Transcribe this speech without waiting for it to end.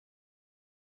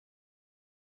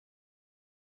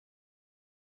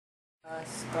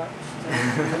Scotchtape,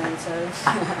 Memento.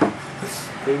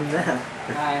 Game na.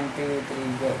 1, 2,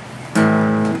 3, go.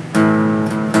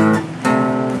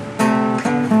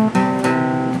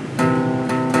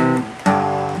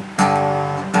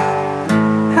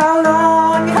 How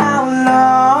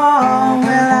long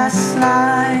will I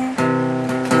slide?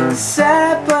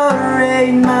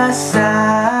 Separate my side.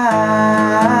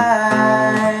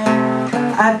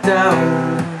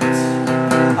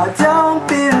 I don't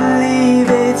believe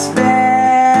it's bad.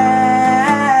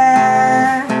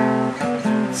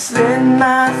 Slit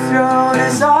my throat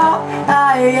is all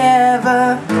I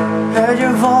ever heard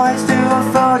your voice through a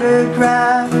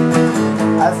photograph.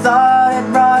 I thought it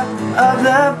brought up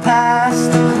the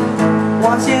past.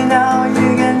 Once you know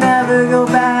you can never go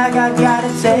back, I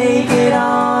gotta take it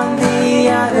on the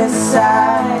other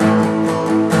side.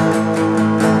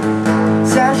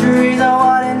 Centuries are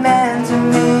what it meant to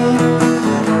me.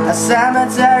 A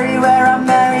cemetery where I'm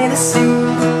buried to see.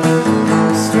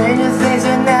 Stranger things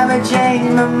that never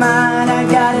change my mind. I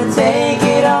gotta take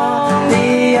it on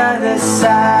the other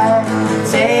side.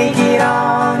 Take it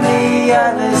on the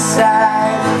other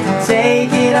side.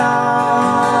 Take it on.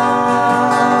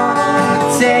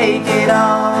 Take it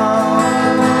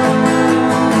on.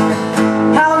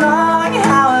 How long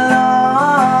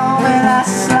will I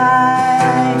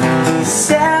slide?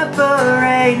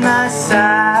 Separate my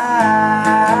side.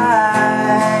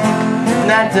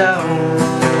 And I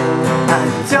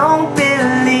don't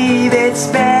believe it's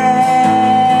bad.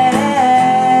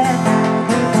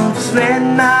 Slit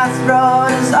my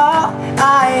throat is all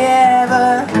I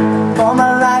ever. Pour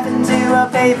my life into a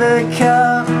paper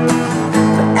cup.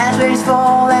 The ashtrays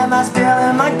full, am I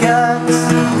spilling my guts?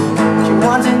 You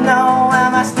want to know,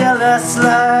 am I still a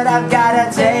slut? I've gotta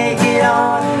take it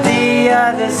on the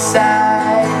other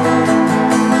side.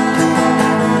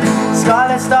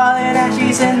 Scarlet's stalling and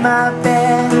she's in my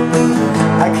bed.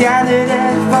 A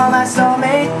candidate for my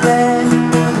soulmate bed.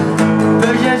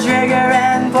 Push the trigger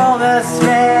and pull the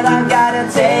thread. I've gotta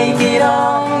take it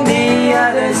on the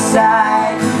other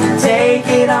side. Take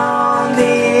it on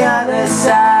the other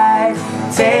side.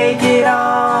 Take it on.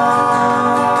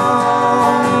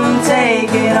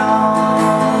 Take it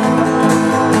on.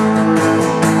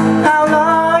 How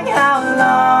long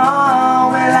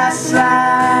will I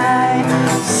slide?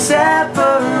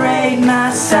 Separate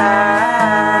my side.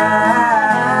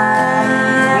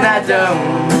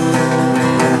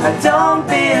 I don't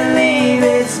believe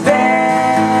it's bad.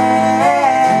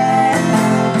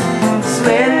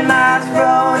 Slit my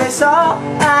throat is all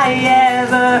I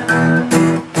ever.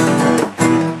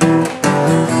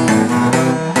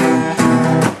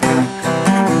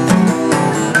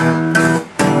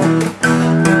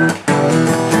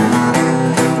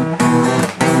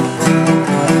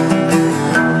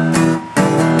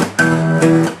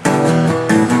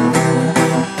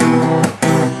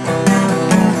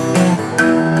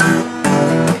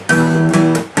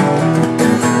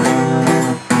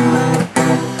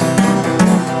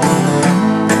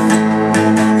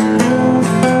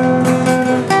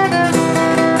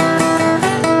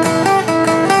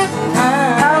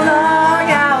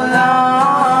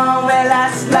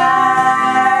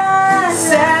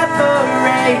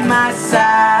 My side.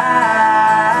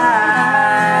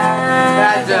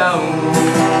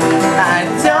 I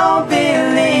don't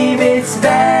believe it's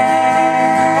bad.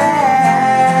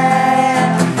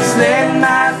 Slit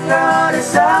my throat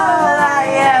is all I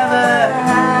ever.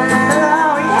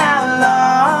 How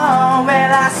long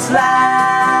will I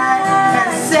slide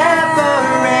and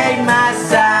separate my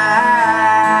side?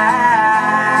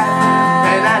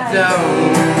 And I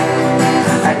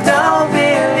don't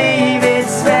believe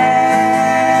it's bad.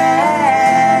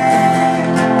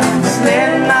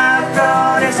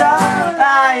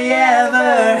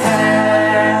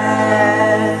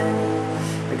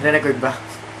 Nagre-record ba?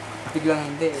 Biglang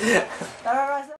hindi.